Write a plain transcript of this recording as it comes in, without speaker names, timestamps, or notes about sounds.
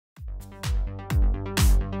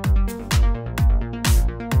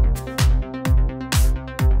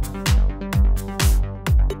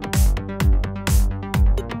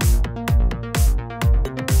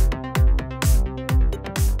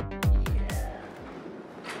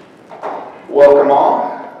Welcome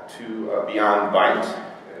all to Beyond Byte,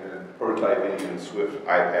 prototyping in Swift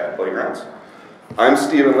iPad playgrounds. I'm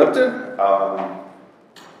Stephen Lipton. A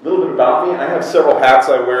little bit about me. I have several hats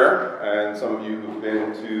I wear, and some of you who've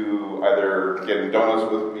been to either getting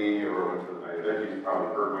donuts with me or went to the night event, you've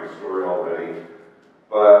probably heard my story already.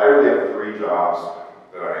 But I really have three jobs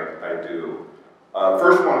that I do.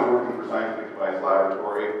 First one is working for Scientific Device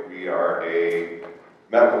Laboratory. We are a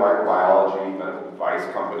medical microbiology, medical device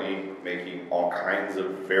company making all kinds of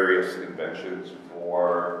various inventions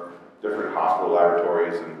for different hospital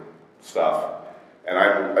laboratories and stuff. And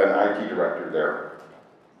I'm an IT director there.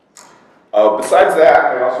 Besides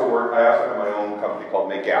that, I also have my own company called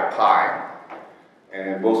Make App Pie.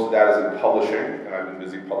 And most of that is in publishing, and I've been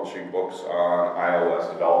busy publishing books on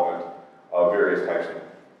iOS development of various types of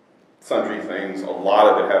sundry things, a lot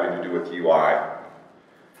of it having to do with UI.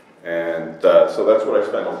 And so that's what I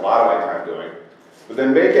spend a lot of my time doing. But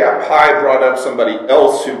then Make App Pie brought up somebody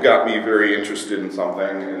else who got me very interested in something,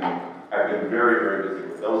 and I've been very, very busy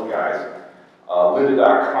with those guys.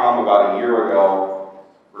 Lynda.com about a year ago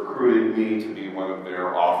recruited me to be one of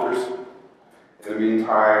their authors. In the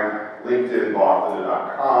meantime, LinkedIn bought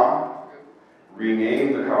Lynda.com,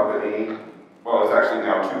 renamed the company. Well, it's actually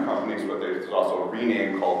now two companies, but there's also a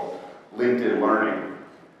rename called LinkedIn Learning.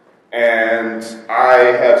 And I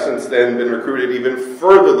have since then been recruited even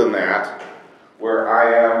further than that, where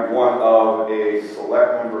I am one of a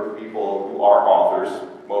select number of people who are authors,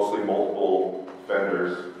 mostly multiple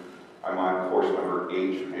vendors. I'm on course number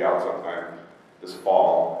 8, should be out sometime this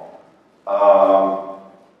fall.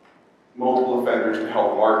 Multiple offenders to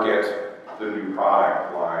help market the new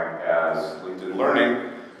product line as LinkedIn Learning,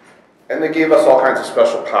 and they gave us all kinds of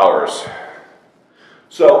special powers.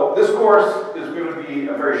 So this course is going to be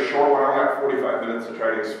a very short one. I got 45 minutes to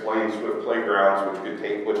try to explain Swift Playgrounds,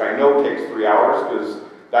 which I know takes 3 hours because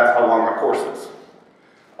that's how long my course is.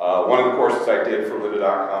 One of the courses I did for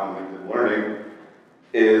Lynda.com LinkedIn Learning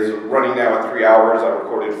is running now at 3 hours. I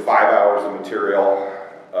recorded 5 hours of material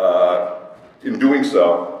in doing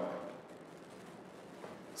so.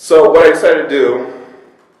 So what I decided to do,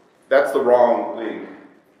 that's the wrong link,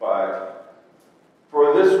 but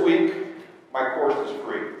for this week, my course is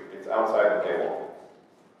free. It's outside the table.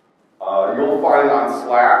 You'll find on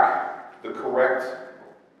Slack the correct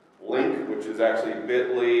link, which is actually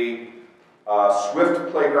bit.ly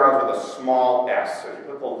Swift Playgrounds with a small s. If you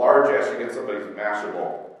put the large s, you get somebody's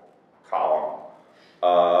Mashable column.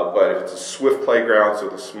 But if it's a Swift Playgrounds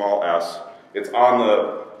with a small s, it's on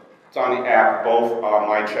the app, both on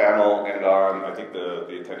my channel and on, I think, the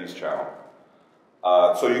attendees channel.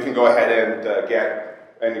 So you can go ahead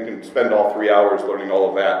and you can spend all 3 hours learning all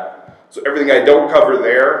of that. So everything I don't cover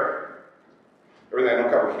there, everything I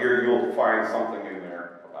don't cover here, you'll find something in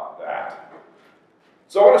there about that.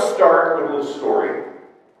 So I want to start with a little story,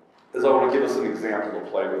 because I want to give us an example to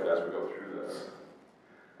play with as we go through this.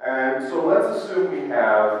 And so let's assume we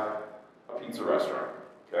have a pizza restaurant,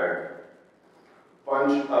 okay?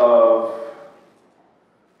 Bunch of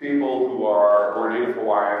people who are native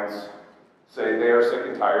Hawaiians say they are sick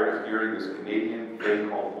and tired of hearing this Canadian thing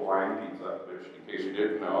called Hawaiian pizza, which, in case you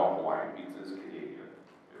didn't know, Hawaiian pizza is Canadian.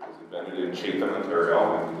 It was invented in Chatham,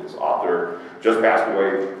 Ontario, and its author just passed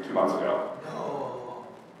away 2 months ago. No.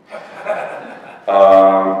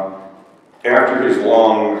 After his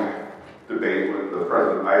long debate with the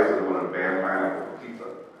president, Eisenhower wanted to ban pineapple pizza.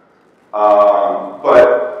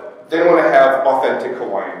 But they want to have authentic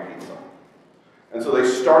Hawaiian pizza. And so they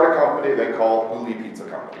start a company they call Huli Pizza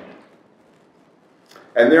Company.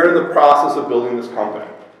 And they're in the process of building this company.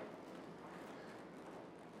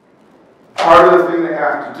 Part of the thing they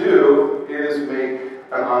have to do is make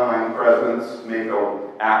an online presence, make an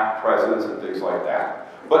app presence, and things like that.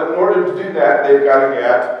 But in order to do that, they've got to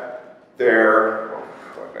get their,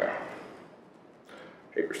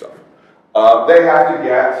 hate yourself. They have to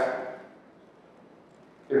get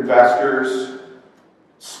investors,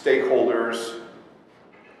 stakeholders,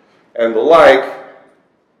 and the like.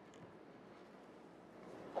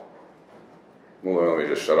 Well, let me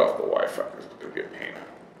just shut off the Wi-Fi because it's going to be a pain.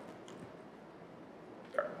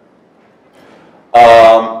 There.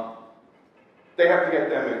 They have to get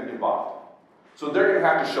them involved. So they're going to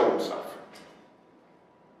have to show them stuff.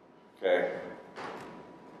 Okay?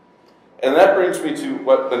 And that brings me to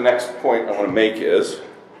what the next point I want to make is,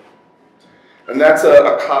 and that's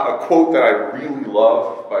a quote that I really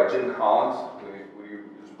love by Jim Collins.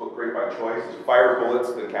 His book, Great by Choice, is Fire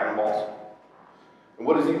Bullets Than Cannonballs. And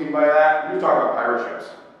what does he mean by that? You're talking about pirate ships.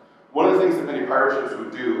 One of the things that many pirate ships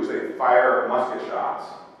would do is they fire musket shots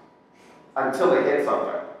until they hit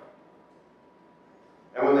something.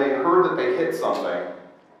 And when they heard that they hit something,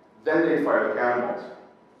 Then they fire the cannonballs.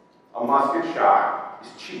 A musket shot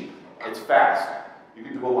is cheap. It's fast. You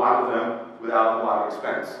can do a lot of them without a lot of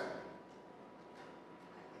expense.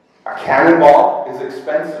 A cannonball is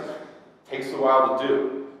expensive. Takes a while to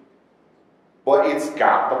do. But it's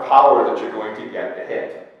got the power that you're going to get to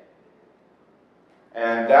hit.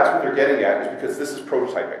 And that's what they're getting at, is because this is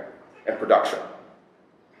prototyping and production.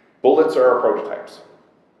 Bullets are our prototypes.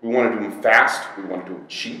 We want to do them fast, we want to do them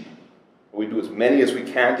cheap, but we do as many as we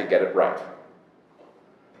can to get it right.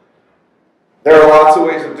 There are lots of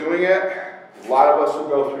ways of doing it. A lot of us will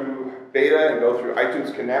go through beta and go through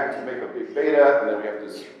iTunes Connect to make a big beta, and then we have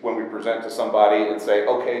to, when we present to somebody and say,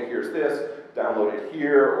 okay, here's this, download it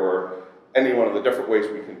here, or any one of the different ways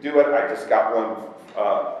we can do it. I just got one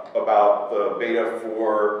about the beta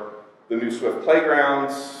for the new Swift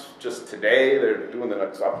playgrounds just today. They're doing the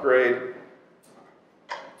next upgrade.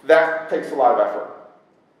 That takes a lot of effort,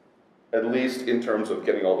 at least in terms of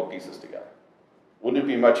getting all the pieces together. Wouldn't it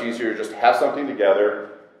be much easier just to have something together,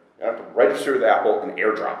 you have to register with Apple and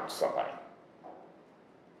airdrop it to somebody?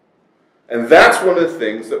 And that's one of the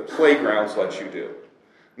things that Playgrounds lets you do.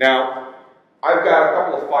 Now, I've got a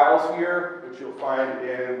couple of files here, which you'll find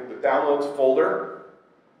in the downloads folder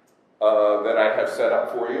that I have set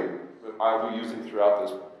up for you, that I'll be using throughout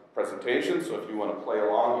this presentation. So if you want to play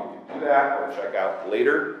along, you can do that or check out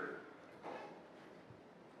later.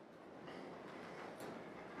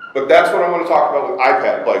 But that's what I want to talk about with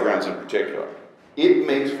iPad Playgrounds in particular. It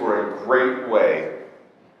makes for a great way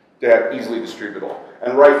to have easily distributable.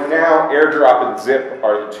 And right now, AirDrop and Zip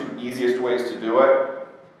are the two easiest ways to do it.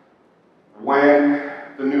 When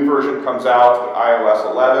the new version comes out with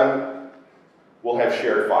iOS 11, we'll have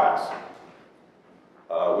shared files,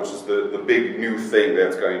 which is the big new thing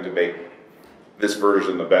that's going to make this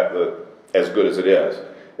version as good as it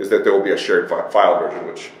is that there will be a shared file version,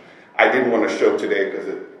 which I didn't want to show today because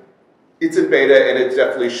it's in beta and it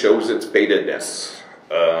definitely shows its beta-ness.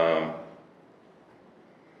 Now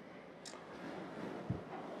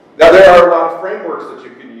there are a lot of frameworks that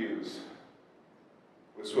you can use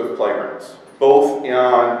with Swift Playgrounds, both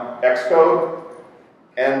on Xcode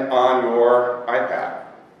and on your iPad.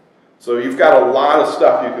 So you've got a lot of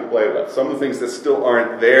stuff you can play with. Some of the things that still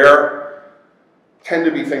aren't there tend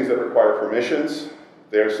to be things that require permissions.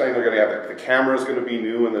 They're saying they're going to have the camera is going to be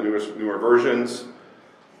new in the newer versions.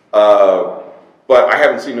 But I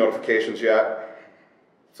haven't seen notifications yet,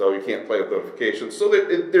 so you can't play with notifications. So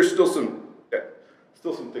there's still some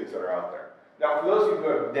things that are out there. Now, for those of you who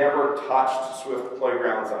have never touched Swift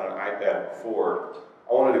Playgrounds on an iPad before,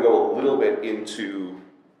 I wanted to go a little bit into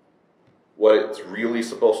what it's really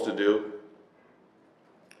supposed to do.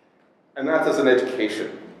 And that's as an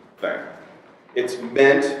education thing. It's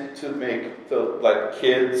meant to let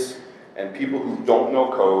kids and people who don't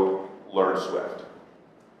know code learn Swift.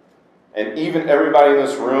 And even everybody in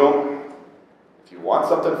this room, if you want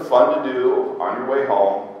something fun to do on your way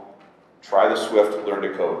home, try the Swift Learn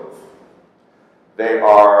to Code. They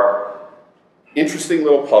are interesting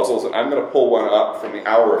little puzzles, and I'm going to pull one up from the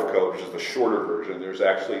Hour of Code, which is the shorter version. There's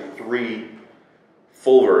actually 3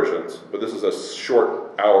 full versions, but this is a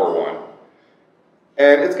short hour one.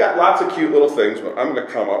 And it's got lots of cute little things, but I'm going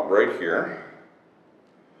to come up right here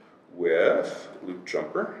with Loop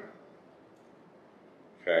Jumper.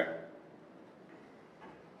 Okay.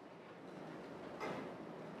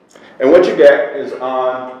 And what you get is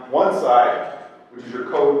on one side, which is your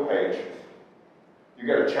code page, you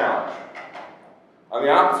get a challenge. On the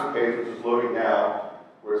opposite page, which is loading now,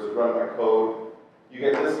 where it says run my code, you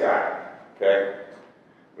get this guy, okay,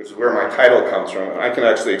 which is where my title comes from. And I can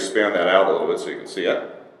actually expand that out a little bit so you can see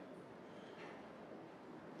it.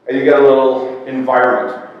 And you get a little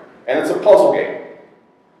environment. And it's a puzzle game.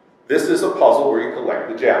 This is a puzzle where you collect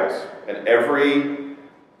the gems. And every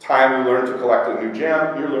time you learn to collect a new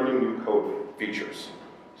gem, you're learning new code features.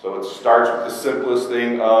 So it starts with the simplest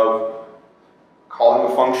thing of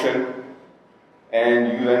calling a function,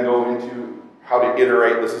 and you then go into how to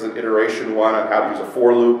iterate. This is an iteration one on how to use a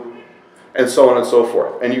for loop, and so on and so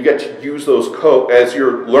forth. And you get to use those code, as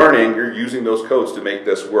you're learning, you're using those codes to make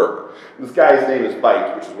this work. This guy's name is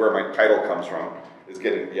Byte, which is where my title comes from, is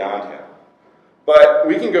getting beyond him. But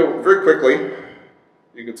we can go very quickly.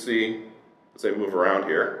 You can see, as I move around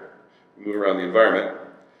here, move around the environment.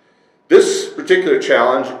 This particular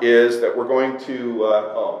challenge is that we're going to,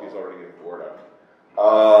 oh, he's already getting bored up.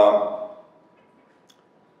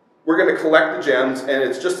 We're going to collect the gems, and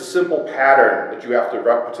it's just a simple pattern that you have to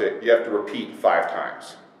replicate. You have to repeat 5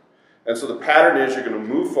 times. And so the pattern is you're going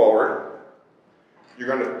to move forward, you're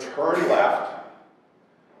going to turn left,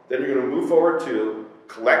 then you're going to move forward 2,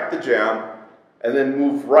 collect the gem, and then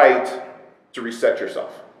move right to reset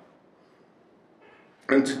yourself.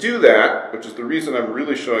 And to do that, which is the reason I'm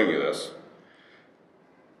really showing you this,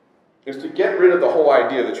 is to get rid of the whole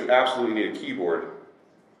idea that you absolutely need a keyboard.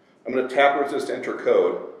 I'm going to tap resist enter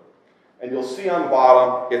code, and you'll see on the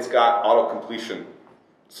bottom it's got auto-completion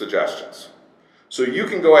suggestions. So you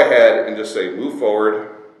can go ahead and just say move forward,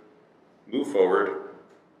 move forward.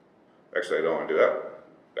 Actually, I don't want to do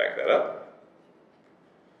that. Back that up.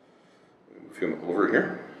 Move him over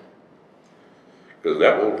here, because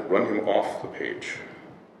that will run him off the page.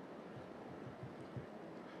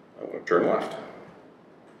 I want to turn left.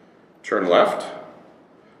 Turn left,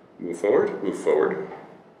 move forward,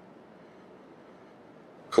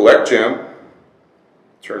 collect gem,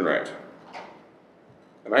 turn right.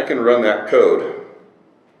 And I can run that code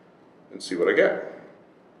and see what I get.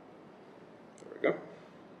 There we go.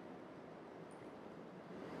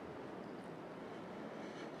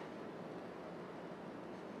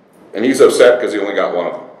 And he's upset because he only got one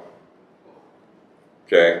of them.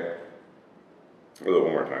 Okay? We'll do it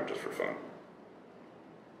one more time just for fun.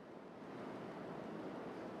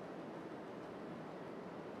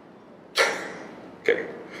 Okay,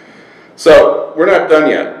 so we're not done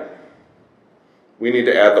yet. We need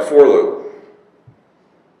to add the for loop.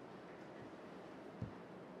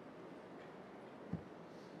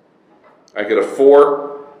 I get a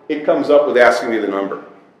for, it comes up with asking me the number.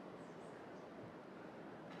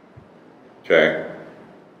 Okay.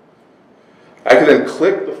 I can then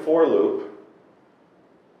click the for loop,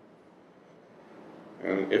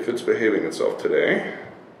 and if it's behaving itself today,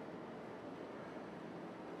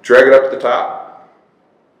 drag it up to the top,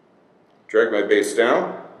 drag my base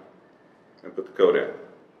down, and put the code in.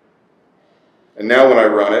 And now when I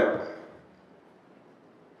run it,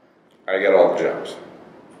 I get all the gems.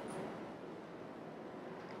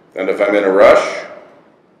 And if I'm in a rush,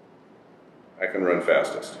 I can run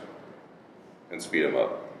fastest and speed them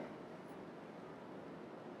up.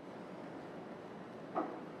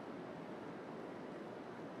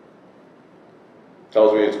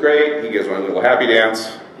 Tells me it's great, he gives my little happy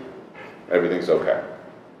dance, everything's okay.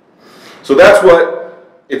 So that's what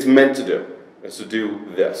it's meant to do, is to do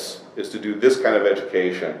this kind of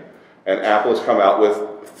education. And Apple has come out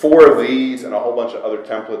with 4 of these and a whole bunch of other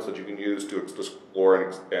templates that you can use to explore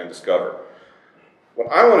and discover. What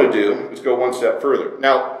I want to do is go one step further.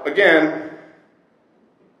 Now, again,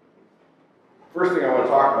 first thing I want to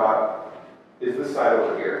talk about is this side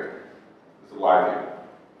over here. It's a liveView.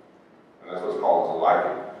 And that's what's called a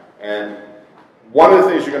liveView. And one of the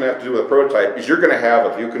things you're going to have to do with a prototype is you're going to have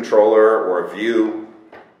a view controller or a view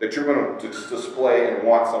that you're going to display and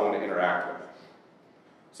want someone to interact with.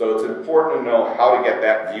 So it's important to know how to get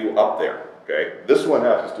that view up there. Okay? This one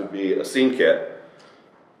happens to be a scene kit.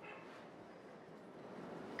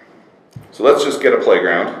 So let's just get a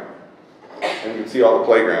playground. And you can see all the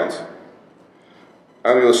playgrounds.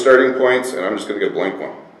 I'm going to go to starting points, and I'm just going to get a blank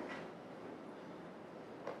one.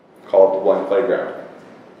 Call it the blank playground.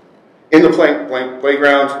 In the blank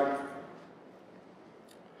playground,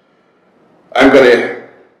 I'm going to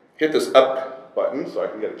hit this up button so I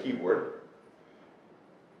can get a keyboard.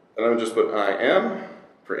 And I'm going to just put IM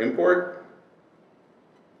for import.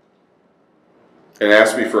 And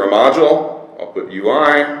ask me for a module. I'll put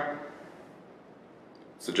UI.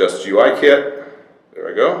 Suggest UI kit. There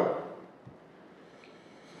I go.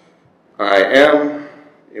 IM,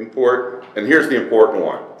 import. And here's the important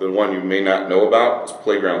one. The one you may not know about is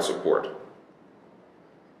playground support.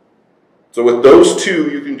 So with those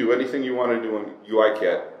 2, you can do anything you want to do in UI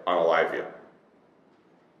kit on a liveView.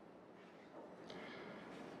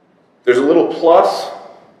 There's a little plus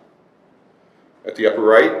at the upper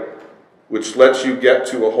right, which lets you get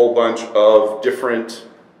to a whole bunch of different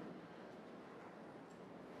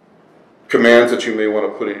commands that you may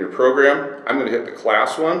want to put in your program. I'm going to hit the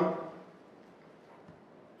class one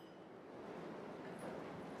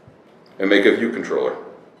and make a view controller.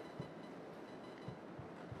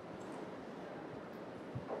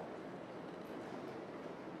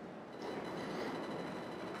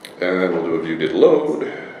 And then we'll do a view did load.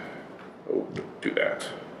 Oh, do that.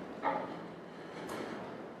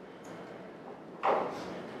 I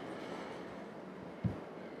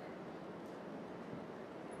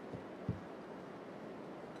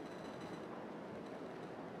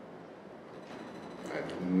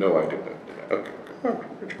have no idea what I did. Okay, come on,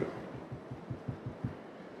 where'd you go?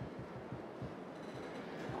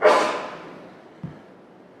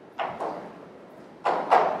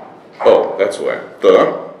 Oh, that's why.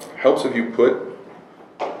 The helps if you put.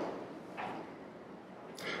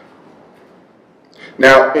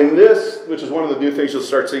 Now, in this, which is one of the new things you'll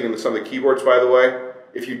start seeing in some of the keyboards, by the way,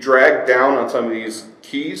 if you drag down on some of these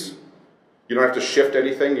keys, You don't have to shift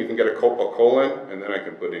anything. You can get a colon, and then I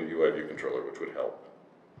can put in UI view controller, which would help.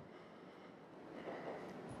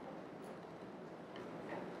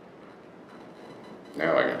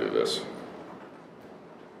 Now I can do this.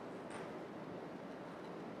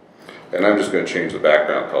 And I'm just going to change the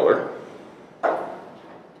background color.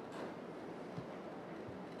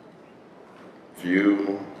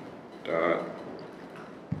 View dot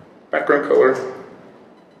background color.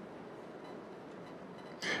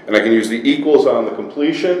 And I can use the equals on the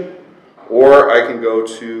completion, or I can go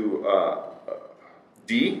to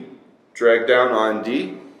D, drag down on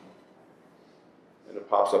D, and it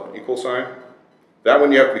pops up an equal sign. That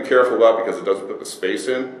one you have to be careful about because it doesn't put the space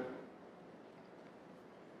in.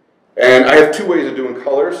 And I have two ways of doing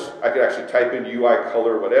colors. I could actually type in UI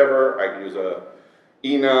color whatever. I could use a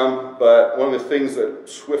enum, but one of the things that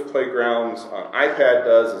Swift Playgrounds on iPad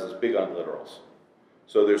does is it's big on literals.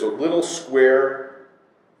 So there's a little square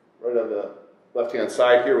right on the left-hand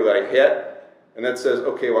side here that I hit, and that says,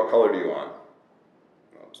 okay, what color do you want?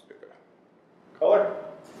 I'll just pick a color.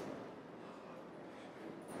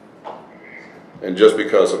 And just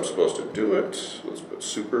because I'm supposed to do it, let's put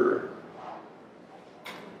super.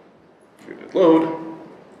 Did load.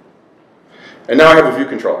 And now I have a view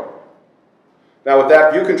controller. Now with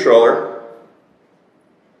that view controller,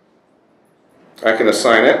 I can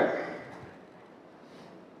assign it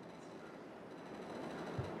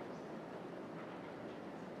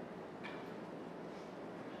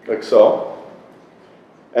like so.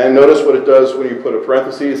 And notice what it does when you put a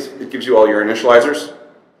parentheses. It gives you all your initializers.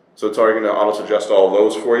 So it's already going to auto-suggest all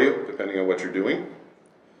those for you, depending on what you're doing.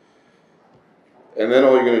 And then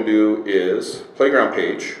all you're going to do is playground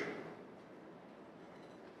page,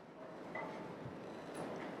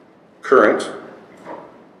 current,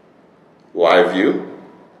 live view,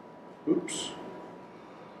 oops,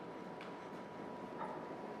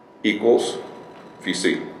 equals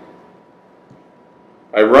VC.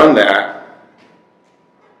 I run that,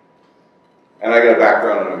 and I get a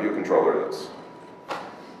background on a view controller that's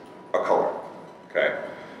a color. Okay.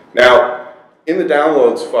 Now, in the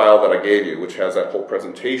downloads file that I gave you, which has that whole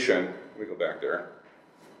presentation, let me go back there.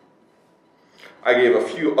 I gave a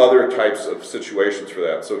few other types of situations for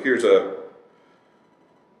that. So here's a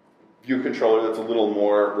view controller that's a little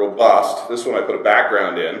more robust. This one I put a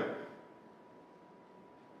background in.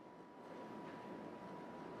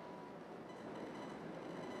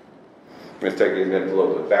 It's taking a minute to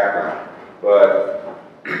load the background, but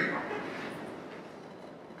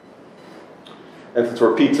and since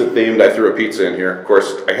we're pizza themed, I threw a pizza in here. Of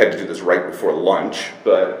course, I had to do this right before lunch,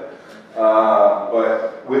 but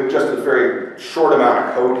with just a very short amount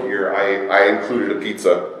of code here, I included a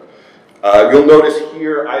pizza. You'll notice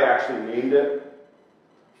here I actually named it.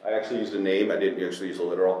 I actually used a name. I didn't actually use a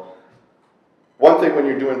literal. One thing when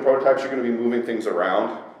you're doing prototypes, you're going to be moving things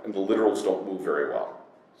around, and the literals don't move very well.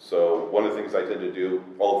 So one of the things I tend to do,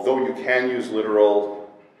 although you can use literal,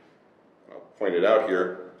 I'll point it out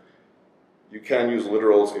here, you can use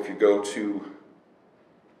literals if you go to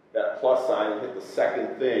that plus sign and hit the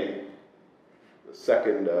second thing, the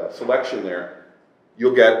second selection there,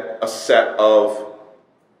 you'll get a set of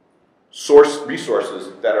source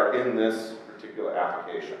resources that are in this particular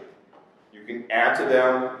application. You can add to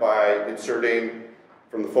them by inserting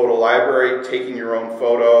from the photo library, taking your own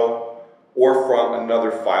photo, or from another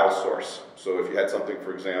file source. So if you had something,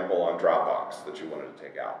 for example, on Dropbox that you wanted to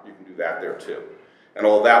take out, you can do that there too. And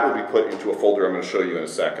all that will be put into a folder I'm going to show you in a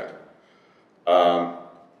second.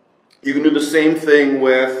 You can do the same thing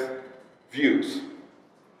with views.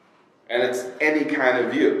 And it's any kind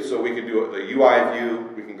of view. So we can do the UI view,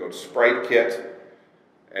 we can go to Sprite Kit,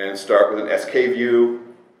 and start with an SK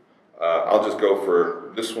view. I'll just go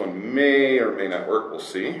for this one, may or may not work, we'll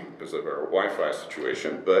see, because of our Wi-Fi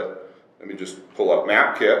situation. But let me just pull up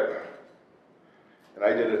MapKit. And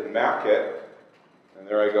I did it in MapKit. And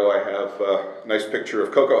there I go, I have a nice picture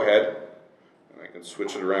of Cocoa Head. And I can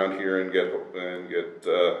switch it around here and get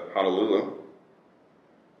Honolulu.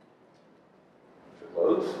 If it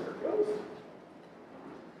loads, there it goes.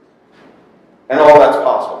 And all that's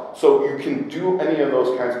possible. So you can do any of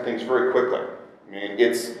those kinds of things very quickly. I mean,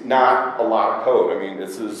 it's not a lot of code. I mean,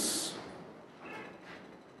 that's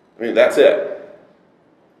it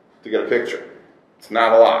to get a picture. It's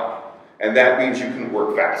not a lot. And that means you can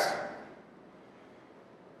work fast.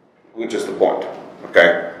 Which is the point,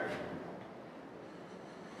 okay?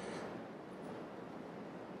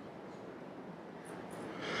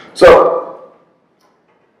 So,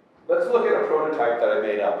 let's look at a prototype that I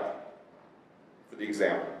made up for the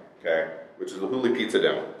example, okay? Which is the Huli Pizza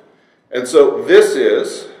demo. And so this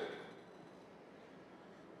is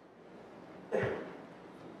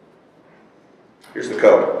Here's the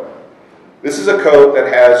code. This is a code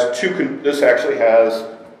that has this actually has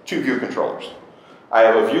two view controllers. I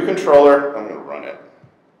have a view controller. I'm going to run it.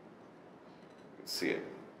 Let's see it.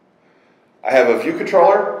 I have a view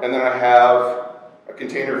controller, and then I have a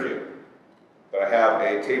container view that I have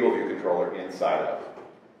a table view controller inside of.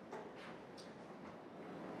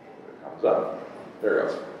 It comes up. There it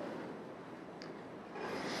goes.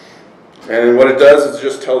 And what it does is it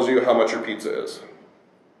just tells you how much your pizza is.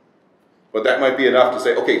 But that might be enough to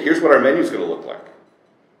say, okay, here's what our menu is going to look like,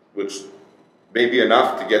 which may be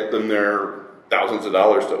enough to get them their thousands of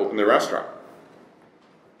dollars to open their restaurant.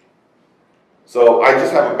 So I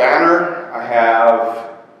just have a banner. I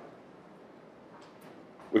have,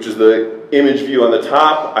 which is the image view on the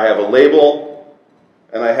top. I have a label,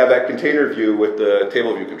 and I have that container view with the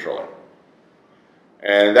table view controller.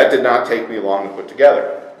 And that did not take me long to put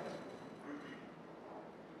together.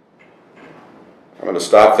 I'm going to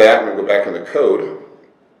stop that and we'll go back in the code.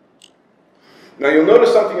 Now you'll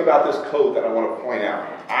notice something about this code that I want to point out.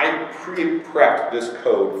 I pre-prepped this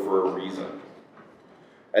code for a reason.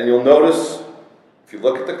 And you'll notice, if you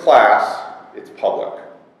look at the class, it's public.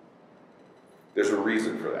 There's a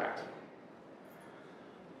reason for that.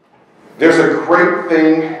 There's a great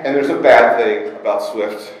thing and there's a bad thing about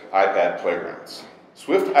Swift iPad playgrounds.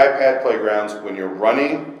 Swift iPad playgrounds, when you're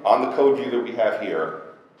running on the code view that we have here,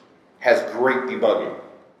 has great debugging.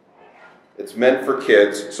 It's meant for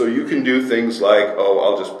kids, so you can do things like, oh,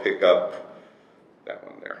 I'll just pick up that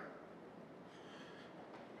one there.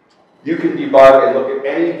 You can debug and look at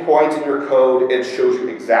any point in your code, it shows you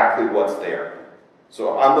exactly what's there.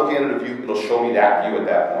 So if I'm looking at a view, it'll show me that view at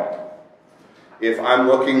that point. If I'm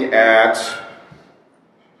looking at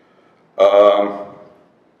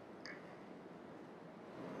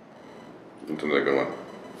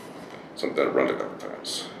something that runs a couple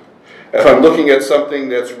times. If I'm looking at something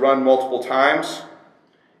that's run multiple times,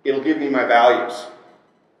 it'll give me my values.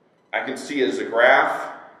 I can see it as a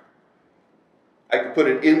graph. I can put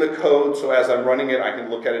it in the code, so as I'm running it, I can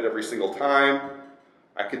look at it every single time.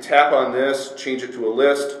 I can tap on this, change it to a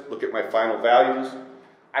list, look at my final values.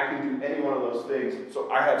 I can do any one of those things,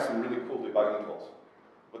 so I have some really cool debugging tools.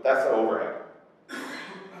 But that's the overhead.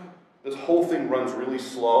 This whole thing runs really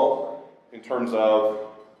slow in terms of,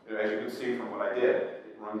 as you can see from what I did,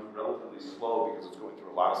 it runs relatively slow because it's going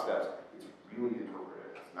through a lot of steps. It's really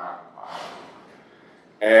interpretive, it's not compiled.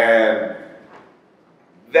 And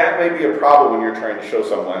that may be a problem when you're trying to show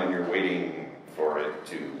someone and you're waiting for it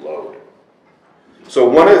to load. So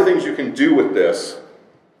one of the things you can do with this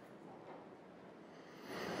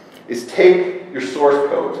is take your source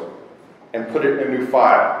code and put it in a new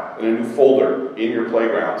file, in a new folder in your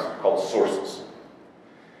playgrounds called sources.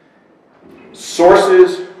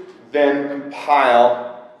 Sources then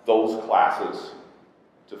compile those classes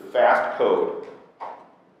to fast code,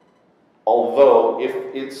 although if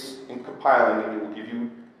it's in compiling, it will give you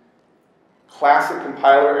classic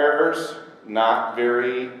compiler errors, not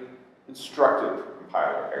very instructive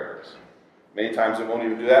compiler errors. Many times it won't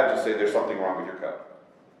even do that, just say there's something wrong with your code,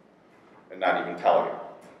 and not even tell you.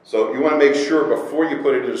 So you want to make sure before you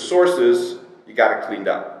put it into sources, you got it cleaned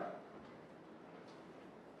up.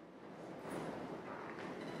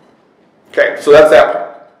 Okay, so that's that part.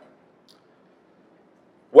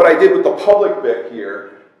 What I did with the public bit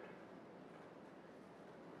here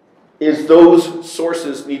is those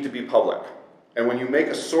sources need to be public. And when you make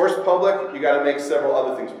a source public, you got to make several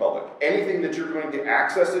other things public. Anything that you're going to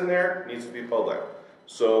access in there needs to be public.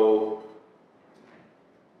 So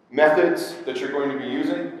methods that you're going to be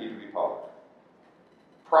using need to be public.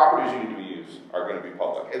 Properties you need to use are going to be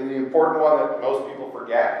public. And the important one that most people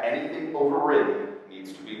forget, anything overridden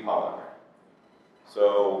needs to be public.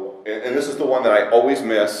 So, and this is the one that I always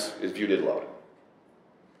miss, is view did load.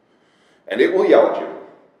 And it will yell at you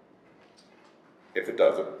if it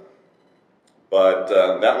doesn't. But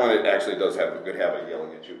that one, it actually does have a good habit of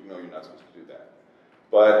yelling at you. No, you're not supposed to do that.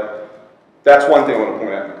 But that's one thing I want to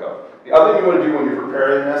point out in the code. The other thing you want to do when you're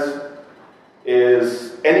preparing this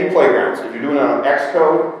is any playgrounds. If you're doing it on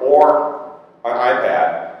Xcode or on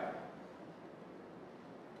iPad,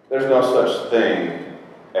 there's no such thing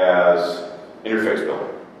as interface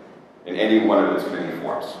builder in any one of its many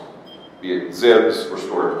forms, be it zibs or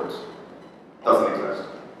storyboards. Doesn't exist.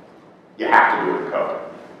 You have to do it in code.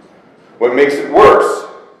 What makes it worse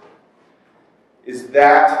is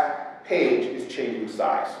that page is changing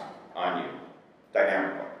size on you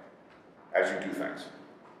dynamically as you do things.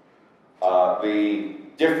 The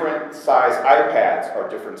different size iPads are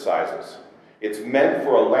different sizes. It's meant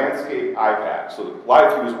for a landscape iPad. So the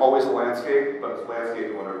liveView is always a landscape, but it's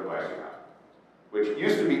landscape in whatever device you have. Which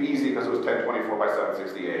used to be easy because it was 1024 by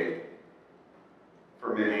 768.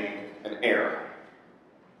 for mini, and air.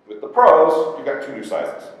 With the pros, you've got 2 new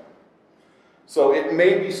sizes. So it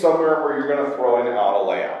may be somewhere where you're going to throw in an auto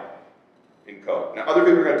layout in code. Now, other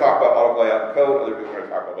people are going to talk about auto layout in code, other people are going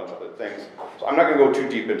to talk about a bunch of other things. So I'm not going to go too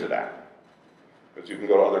deep into that, because you can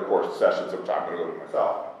go to other course sessions, which I'm going to go to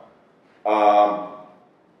myself.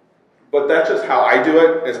 But that's just how I do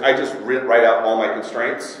it, is I just write out all my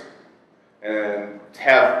constraints and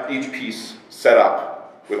have each piece set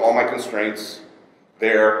up with all my constraints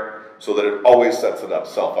there so that it always sets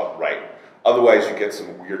itself up right. Otherwise, you get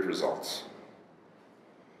some weird results.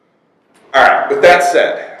 All right, with that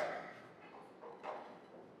said,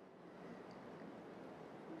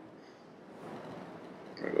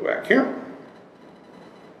 I'm going to go back here.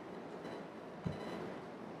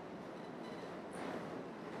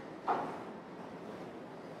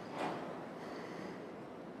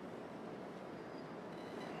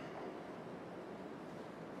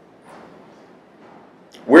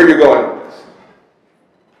 Where you're going with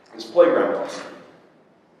this is playground books.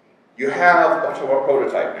 You have a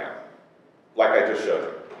prototype now, like I just showed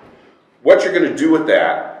you. What you're going to do with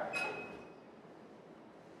that,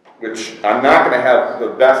 which I'm not going to have the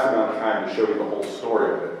best amount of time to show you the whole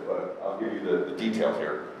story of it, but I'll give you the details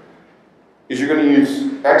here, is you're going to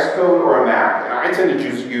use Xcode or a Mac. And I tend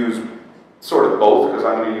to use sort of both, because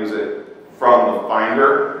I'm going to use it from the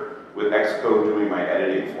Finder with Xcode doing my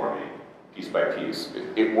editing for me, piece by piece.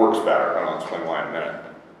 It works better, and I'll explain why in a minute.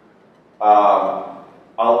 I'll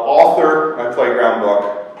author my playground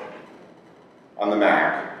book on the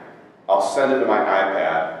Mac. I'll send it to my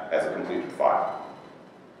iPad as a completed file.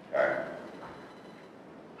 Okay?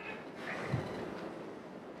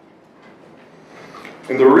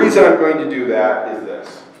 And the reason I'm going to do that is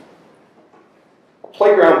this. A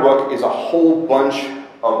playground book is a whole bunch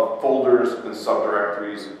of folders and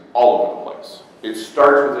subdirectories all over the place. It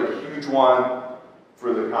starts with a huge one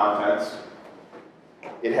for the contents.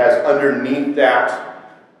 It has underneath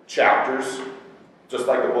that chapters, just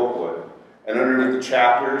like a book would. And underneath the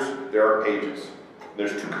chapters, there are pages.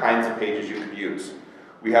 There's 2 kinds of pages you could use.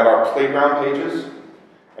 We have our playground pages,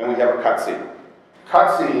 and we have a cutscene.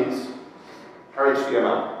 Cutscenes are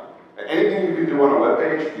HTML. And anything you can do on a web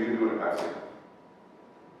page, you can do in a cutscene.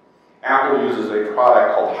 Apple uses a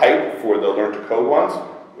product called Byte for the Learn to Code ones,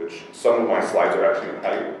 which some of my slides are actually in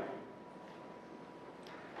Byte.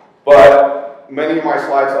 But many of my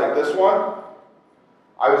slides like this one,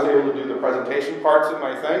 I was able to do the presentation parts of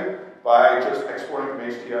my thing by just exporting from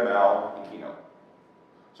HTML and Keynote.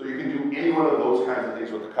 So you can do any one of those kinds of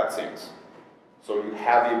things with the cutscenes. So you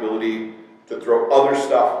have the ability to throw other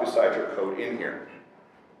stuff besides your code in here.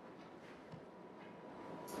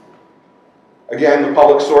 Again, the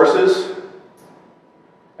public sources.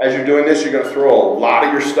 As you're doing this, you're going to throw a lot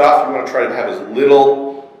of your stuff. You want to try to have as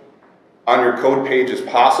little on your code page as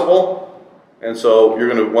possible. And so you're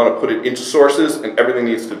going to want to put it into sources, and everything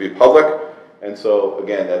needs to be public. And so,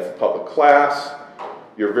 again, that's the public class,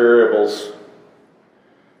 your variables,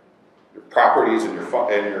 your properties, and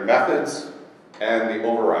your methods, and the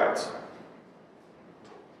overrides.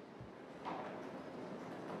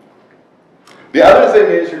 The other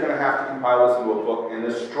thing is you're going to have to compile this into a book, and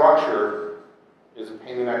this structure is a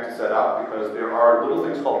pain in the neck to set up because there are little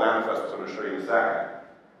things called manifests, I'm going to show you in a second,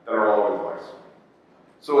 that are all over the place.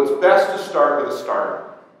 So it's best to start with a starter.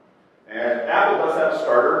 And Apple does have a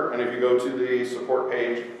starter, and if you go to the support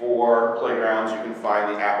page for Playgrounds, you can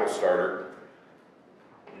find the Apple starter.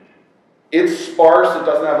 It's sparse, it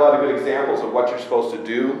doesn't have a lot of good examples of what you're supposed to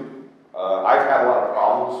do. I've had a lot of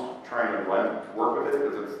problems trying to work with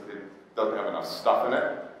it because it doesn't have enough stuff in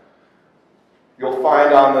it. You'll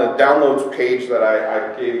find on the downloads page that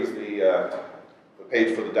I gave as the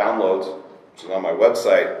page for the downloads, which is on my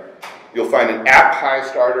website, you'll find an app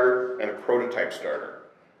starter and a prototype starter.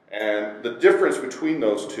 And the difference between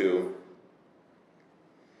those two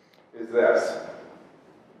is this.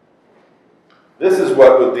 This is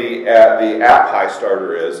what the app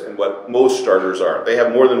starter is and what most starters are. They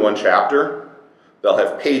have more than one chapter. They'll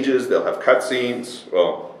have pages, they'll have cutscenes.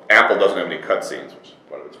 Well, Apple doesn't have any cutscenes, which is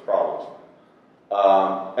one of its problems.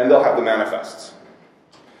 And they'll have the manifests.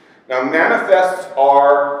 Now, manifests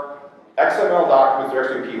are XML documents, they're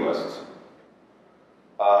actually key lists.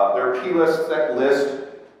 They're key lists that list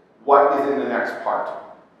what is in the next part.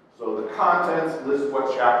 So the contents list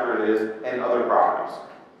what chapter it is and other properties.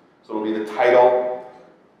 So it'll be the title,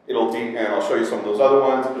 it'll be, and I'll show you some of those other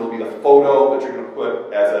ones, it'll be the photo that you're going to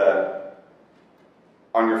put as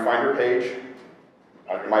on your Finder page,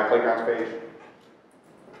 on your My Playgrounds page.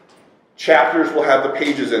 Chapters will have the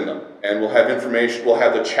pages in them, and we'll have information, we'll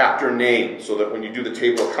have the chapter name, so that when you do the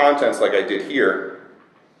table of contents like I did here,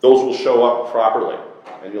 those will show up properly.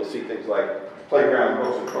 And you'll see things like playground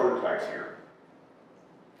books and prototypes here.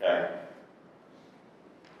 Okay?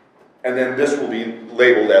 And then this will be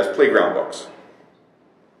labeled as playground books.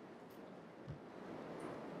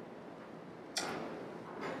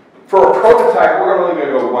 For a prototype, we're only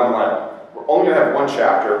going to go one level. We're only going to have one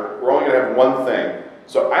chapter. We're only going to have one thing.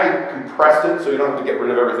 So I compressed it so you don't have to get rid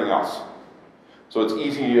of everything else. So it's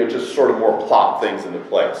easy to just sort of more plop things into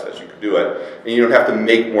place as you can do it, and you don't have to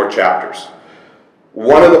make more chapters.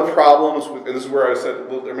 One of the problems, and this is where I said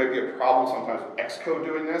well, there may be a problem sometimes with Xcode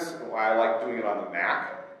doing this, and why I like doing it on the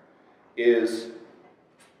Mac, is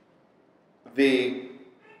the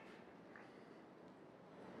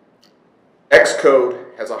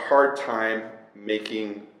Xcode has a hard time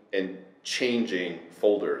making and changing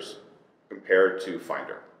folders compared to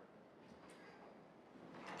Finder.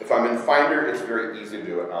 If I'm in Finder, it's very easy to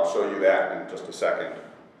do it, and I'll show you that in just a second.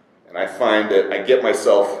 And I find that I keep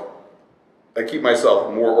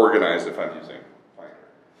myself more organized if I'm using Finder.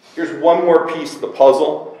 Here's one more piece of the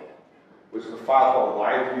puzzle, which is a file called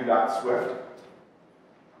liveView.swift.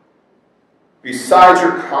 Besides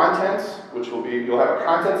your contents, which will be, you'll have a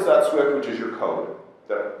contents.swift, which is your code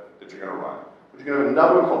that you're going to run. But you're going to have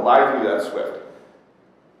another one called liveView.swift.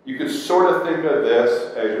 You could sort of think of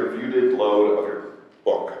this as your view-did load of your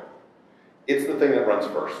book. It's the thing that runs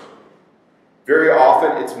first. Very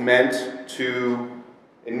often it's meant to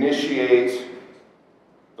initiate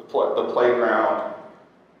the playground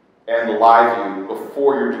and the live view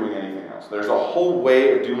before you're doing anything else. There's a whole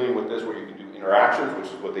way of dealing with this where you can do interactions, which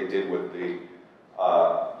is what they did with the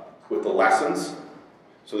lessons,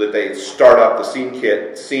 so that they start up the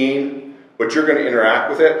scene, but you're going to interact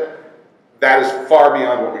with it. That is far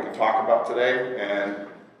beyond what we can talk about today, and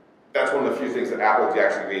that's one of the few things that Apple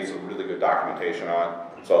actually made some really good documentation on.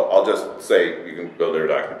 So I'll just say you can build their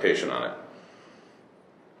documentation on it.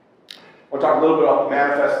 We'll talk a little bit about the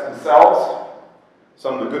manifests themselves,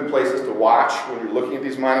 some of the good places to watch when you're looking at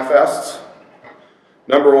these manifests.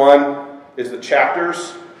 Number one is the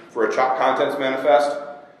chapters for a contents manifest.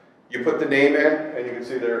 You put the name in, and you can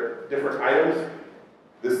see there are different items.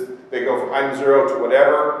 They go from item 0 to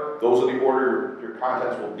whatever. Those are the order your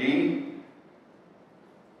contents will be.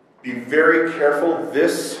 Be very careful.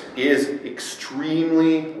 This is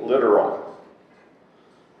extremely literal.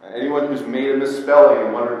 And anyone who's made a misspelling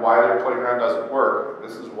and wondered why their playground doesn't work,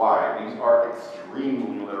 this is why. These are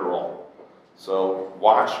extremely literal. So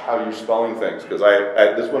watch how you're spelling things, because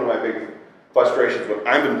this is one of my big frustrations when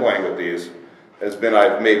I've been playing with these, has been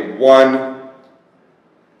I've made one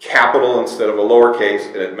capital instead of a lowercase,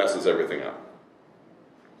 and it messes everything up.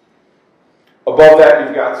 Above that,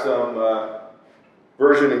 you've got some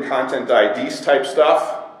version and content IDs type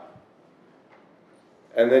stuff.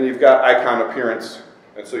 And then you've got icon appearance.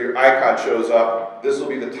 And so your icon shows up. This will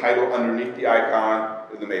be the title underneath the icon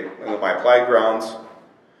in the My Playgrounds.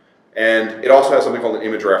 And it also has something called an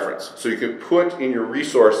image reference. So you can put in your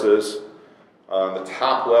resources on the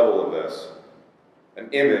top level of this an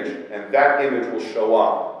image, and that image will show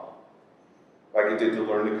up like it did to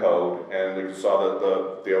learn the code. And you saw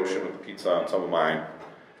the ocean with the pizza on some of mine.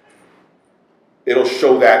 It'll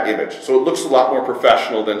show that image. So it looks a lot more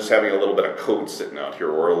professional than just having a little bit of code sitting out here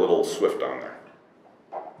or a little Swift on there.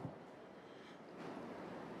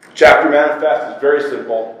 Chapter manifest is very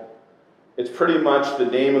simple. It's pretty much the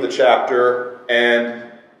name of the chapter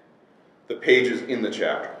and the pages in the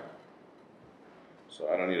chapter. So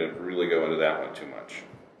I don't need to really go into that one too much.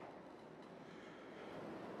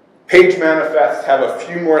 Page manifests have a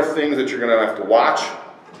few more things that you're going to have to watch.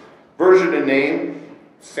 Version and name.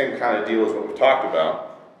 Same kind of deal as what we talked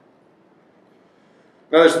about.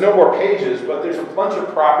 Now there's no more pages, but there's a bunch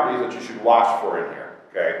of properties that you should watch for in here.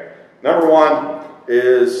 Okay. Number one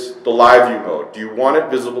is the live view mode. Do you want it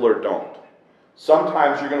visible or don't?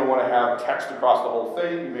 Sometimes you're going to want to have text across the whole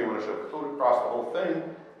thing. You may want to show code across the whole thing.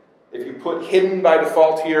 If you put hidden by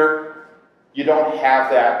default here, you don't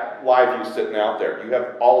have that live view sitting out there. You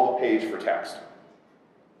have all the page for text.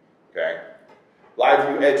 Okay. Live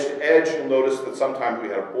view edge to edge, you'll notice that sometimes we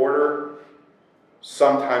have a border,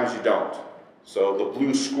 sometimes you don't. So the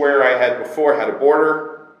blue square I had before had a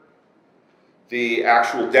border. The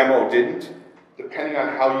actual demo didn't. Depending on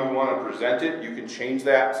how you want to present it, you can change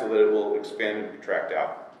that so that it will expand and contract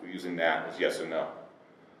out using that as yes and no.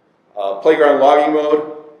 Playground logging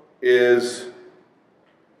mode is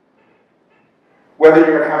whether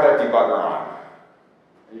you're going to have that debugger on.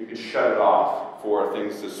 And you can shut it off for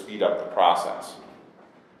things to speed up the process.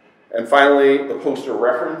 And finally, the poster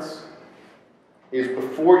reference is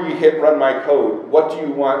before you hit run my code, what do you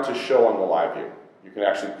want to show on the live view? You can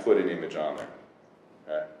actually put an image on there.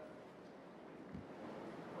 Okay.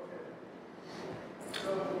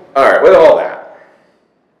 All right, with all that,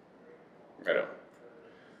 I know,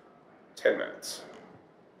 10 minutes.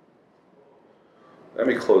 Let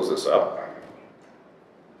me close this up.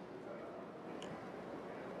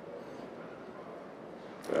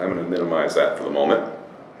 I'm going to minimize that for the moment.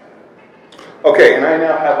 Okay, and I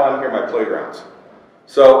now have on here my playgrounds.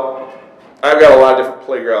 So I've got a lot of different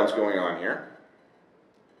playgrounds going on here.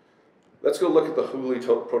 Let's go look at the Hooli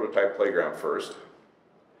prototype playground first.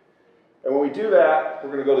 And when we do that,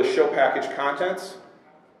 we're going to go to Show Package Contents.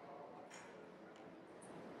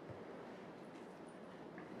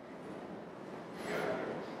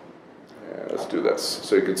 Yeah, let's do this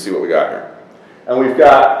so you can see what we got here. And we've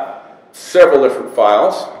got several different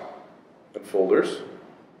files and folders.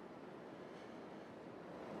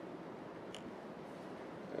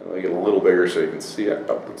 And let me get a little bigger so you can see it.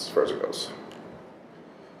 Oh, that's as far as it goes.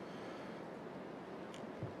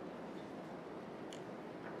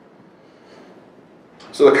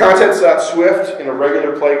 So the contents.swift in a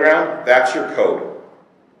regular playground, that's your code.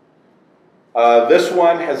 This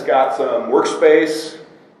one has got some workspace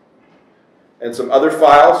and some other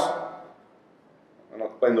files. And I'll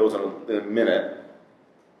explain those in a minute.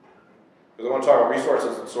 Because I want to talk about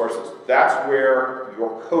resources and sources. That's where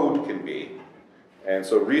your code can be. And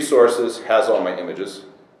so resources has all my images.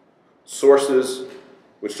 Sources,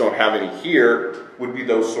 which don't have any here, would be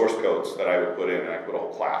those source codes that I would put in, and I put a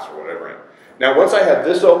whole class or whatever in. Now, once I have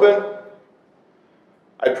this open,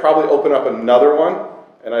 I'd probably open up another one,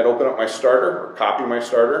 and I'd open up my starter, or copy my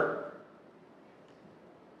starter.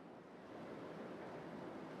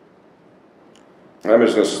 And I'm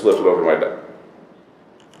just going to slip it over my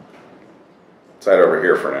side over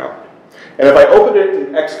here for now. And if I open it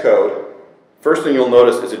in Xcode, first thing you'll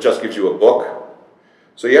notice is it just gives you a book.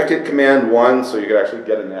 So you have to hit Command 1 so you can actually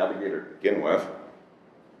get a navigator to begin with.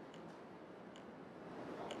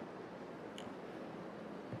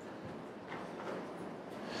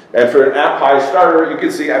 And for an AppPy starter, you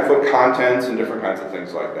can see I put contents and different kinds of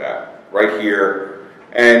things like that right here.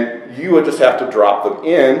 And you would just have to drop them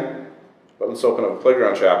in. But let's open up a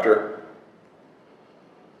playground chapter.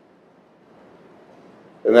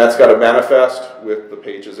 And that's got a manifest with the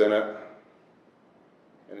pages in it.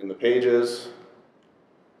 And in the pages,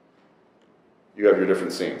 you have your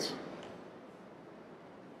different scenes.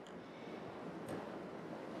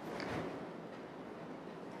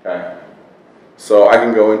 Okay. So I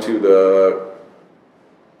can go into the,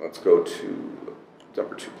 let's go to the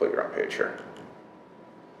number 2 playground page here.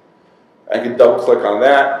 I can double click on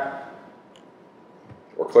that,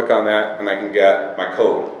 or click on that, and I can get my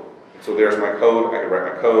code. So there's my code. I can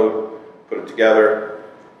write my code, put it together.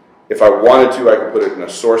 If I wanted to, I could put it in a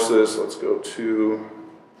sources. Let's go to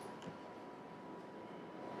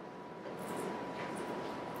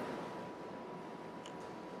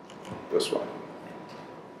this one.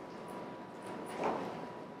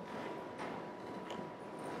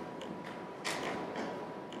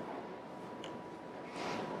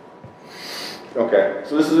 Okay,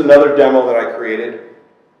 so this is another demo that I created.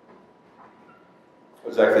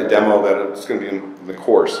 It's actually a demo that it's going to be in the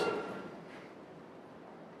course.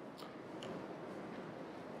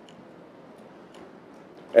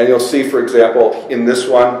 And you'll see, for example, in this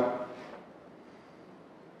one,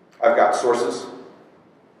 I've got sources.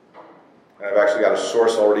 And I've actually got a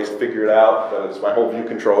source already figured out. That is my whole view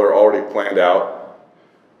controller already planned out.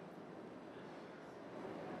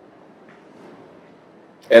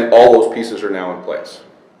 And all those pieces are now in place.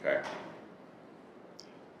 Okay.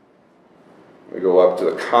 We go up to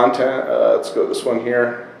the content. Let's go to this one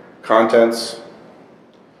here. Contents.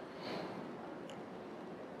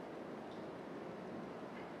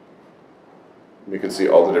 You can see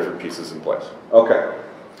all the different pieces in place. Okay.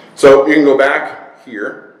 So you can go back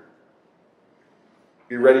here.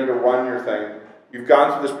 Be ready to run your thing. You've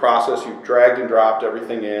gone through this process. You've dragged and dropped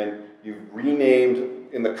everything in. You've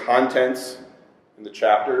renamed in the contents, in the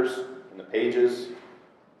chapters, in the pages,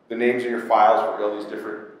 the names of your files for all these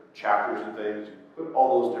different chapters and things. You put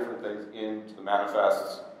all those different things into the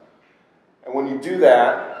manifests. And when you do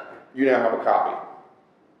that, you now have a copy.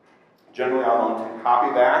 Generally, I'll want to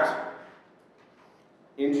copy that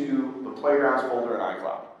into the Playgrounds folder in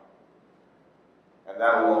iCloud. And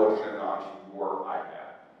that will load it onto your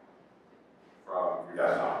iPad from your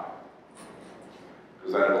desktop.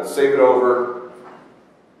 Because then it'll save it over.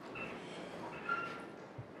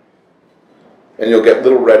 And you'll get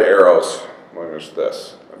little red arrows when there's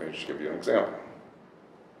this. Let me just give you an example.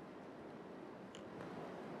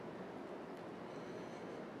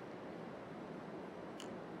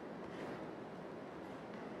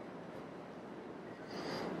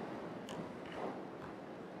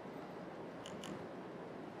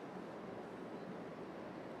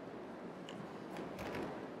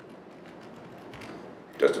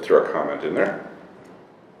 have to throw a comment in there.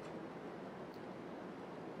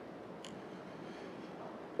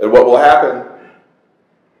 And what will happen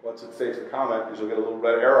once it saves the comment is you'll get a little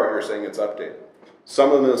red arrow here saying it's updated.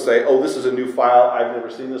 Some of them will say, oh, this is a new file, I've never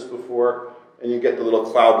seen this before, and you get the little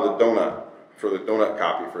cloud with a donut, for the donut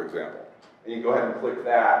copy, for example. And you go ahead and click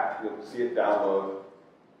that, you'll see it download,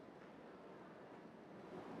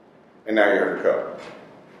 and now you have your code.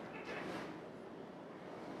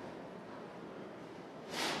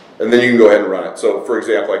 And then you can go ahead and run it. So, for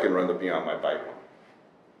example, I can run the Beyond My Byte one.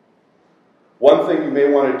 One thing you may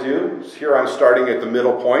want to do is here I'm starting at the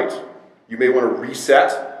middle point. You may want to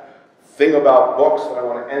reset. Thing about books that I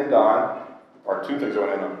want to end on, or two things I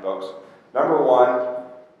want to end on books. Number one,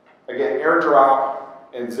 again, AirDrop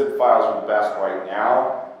and zip files are the best right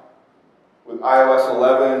now. With iOS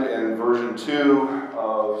 11 and version 2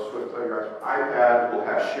 of Swift Playgrounds for iPad, we'll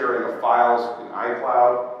have sharing of files in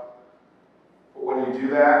iCloud. But when you do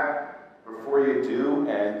that, before you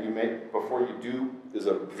do is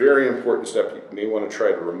a very important step you may want to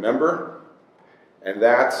try to remember. And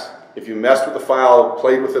that's, if you messed with the file,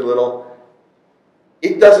 played with it a little,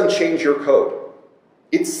 it doesn't change your code.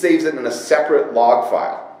 It saves it in a separate log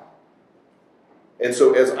file. And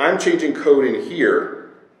so as I'm changing code in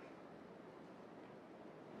here,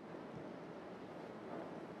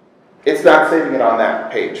 it's not saving it on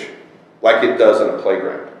that page like it does in a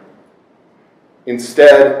playground.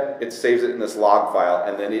 Instead, it saves it in this log file,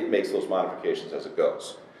 and then it makes those modifications as it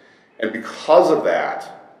goes. And because of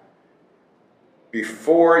that,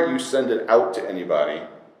 before you send it out to anybody,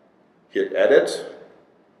 hit Edit,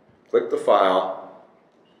 click the file,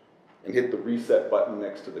 and hit the Reset button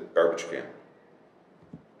next to the garbage can.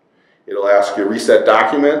 It'll ask you Reset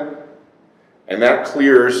Document, and that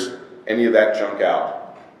clears any of that junk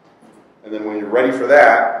out. And then when you're ready for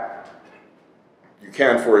that, you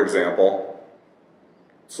can, for example,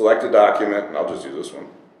 select a document, and I'll just do this one.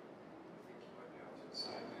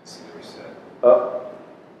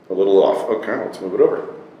 A little off. Okay, let's move it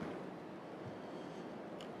over.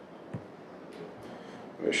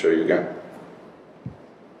 Let me show you again.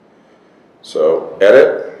 So,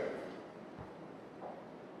 edit.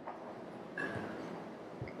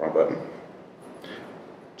 Wrong button.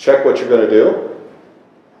 Check what you're going to do.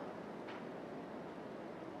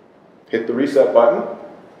 Hit the reset button.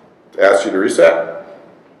 It asks you to reset.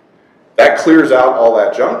 That clears out all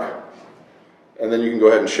that junk. And then you can go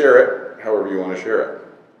ahead and share it however you want to share it.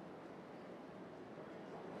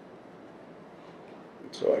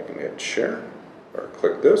 So I can hit share, or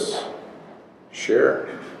click this, share,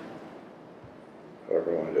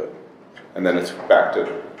 however you want to do it. And then it's back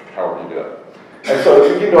to however you do it. And so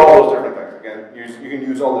you can do all those different things. Again, you can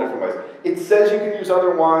use all the different ways. It says you can use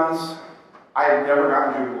other ones. I have never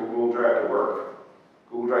gotten Google Drive to work.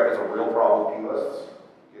 Google Drive has a real problem with e-lists.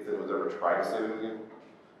 If it was ever tried to save it in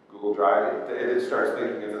Google Drive, it starts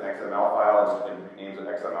thinking it's an XML file and renames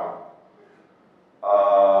it XML.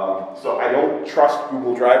 So I don't trust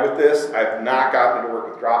Google Drive with this. I've not gotten it to work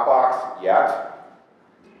with Dropbox yet,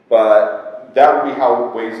 but that would be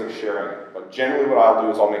ways of sharing it. But generally what I'll do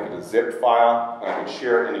is I'll make it a zip file, and I can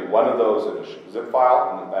share any one of those in a zip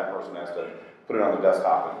file, and then that person has to put it on the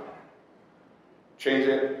desktop and change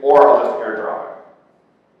it, or I'll just AirDrop it.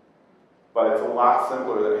 But it's a lot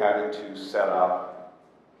simpler than having to set up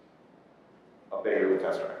a beta with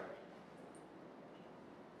test drive.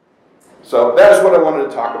 So that is what I wanted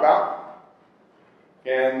to talk about.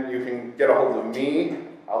 And you can get a hold of me.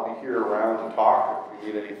 I'll be here around to talk if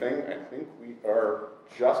you need anything. I think we are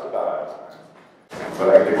just about out of time. But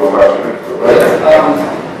I think one question.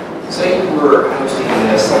 Say you were hosting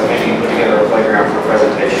this, like maybe you put together a playground for a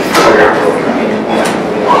presentation, playground for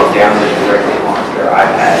you want to download it directly onto their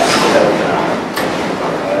iPad instead of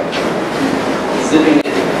zipping it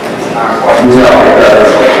is not quite. No,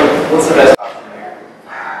 what's the best option there?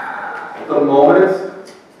 At the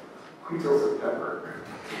moment, until September.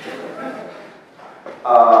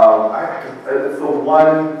 It's the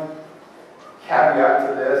one caveat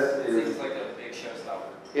to this is it's like a big showstopper.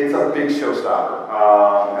 It's a big showstopper.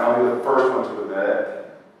 And I'll be the first one to admit it.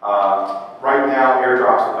 Right now,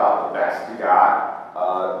 AirDrop's about the best you got.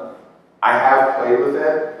 I have played with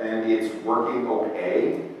it, and it's working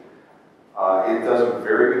okay. It does a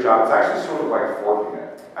very good job. It's actually sort of like forking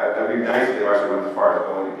it. I'd be nice if they actually went as far as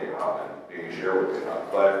going to GitHub and being shared with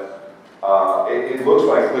GitHub. But it looks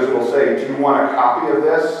like Liz will say, do you want a copy of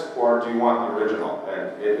this, or do you want the original?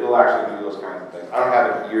 And it'll actually do those kinds of things. I don't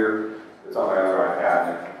have it here. It's on my other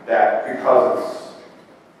iPad. That, because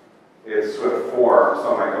it's Swift 4,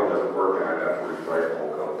 some of my code doesn't work, and I'd have to rewrite the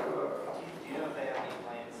whole code for that. Do you know if they have any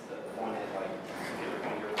plans to point it, like,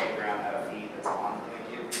 on your playground, have a feed that's on the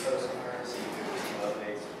GitHub?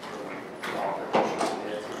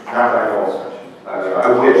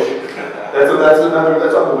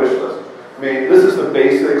 that's on the wish list. I mean, this is the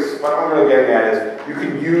basics. What I'm really getting at is you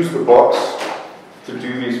can use the books to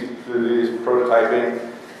do these prototyping.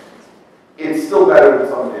 It's still better than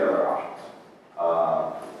some of the other options.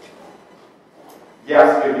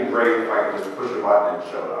 Yes, it'd be great if I could just push a button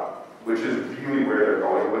and show it up, which is really where they're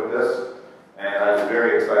going with this. And I was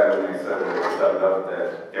very excited when they said when they set it up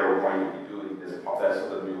that they were going to be doing this. That's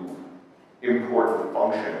the new important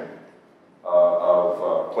function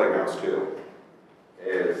of Playgrounds 2,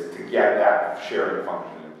 is to get that sharing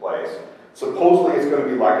function in place. Supposedly it's going to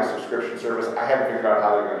be like a subscription service. I haven't figured out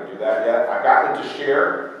how they're going to do that yet. I've gotten it to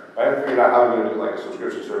share. I haven't figured out how they're going to do like a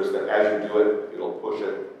subscription service that as you do it, it'll push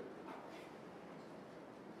it.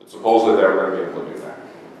 But supposedly they're going to be able to do that.